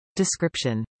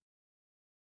Description: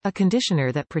 a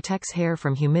conditioner that protects hair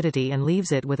from humidity and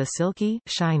leaves it with a silky,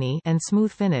 shiny, and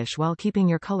smooth finish while keeping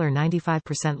your color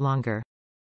 95% longer.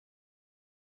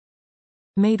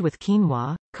 Made with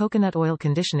quinoa, coconut oil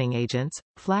conditioning agents,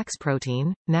 flax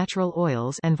protein, natural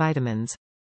oils and vitamins.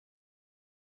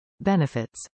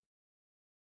 Benefits: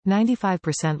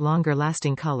 95% longer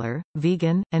lasting color,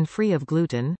 vegan, and free of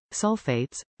gluten,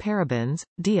 sulfates, parabens,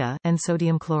 dia, and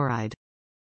sodium chloride.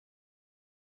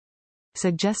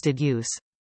 Suggested use: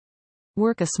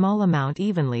 work a small amount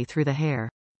evenly through the hair.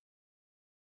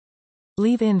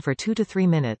 Leave in for 2 to 3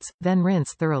 minutes, then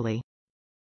rinse thoroughly.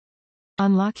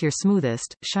 Unlock your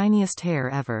smoothest, shiniest hair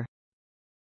ever.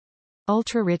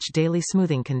 Ultra-rich daily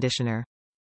smoothing conditioner.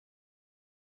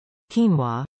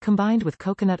 Quinoa, combined with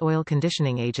coconut oil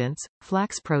conditioning agents,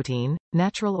 flax protein,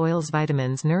 natural oils,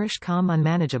 vitamins nourish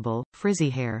unmanageable, frizzy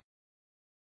hair.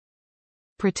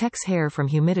 Protects hair from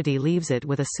humidity, leaves it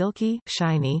with a silky,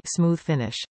 shiny, smooth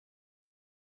finish.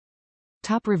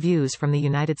 Top reviews from the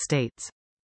United States.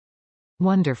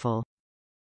 Wonderful.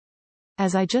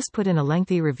 As I just put in a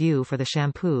lengthy review for the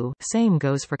shampoo, same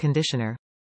goes for conditioner.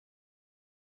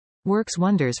 Works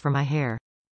wonders for my hair.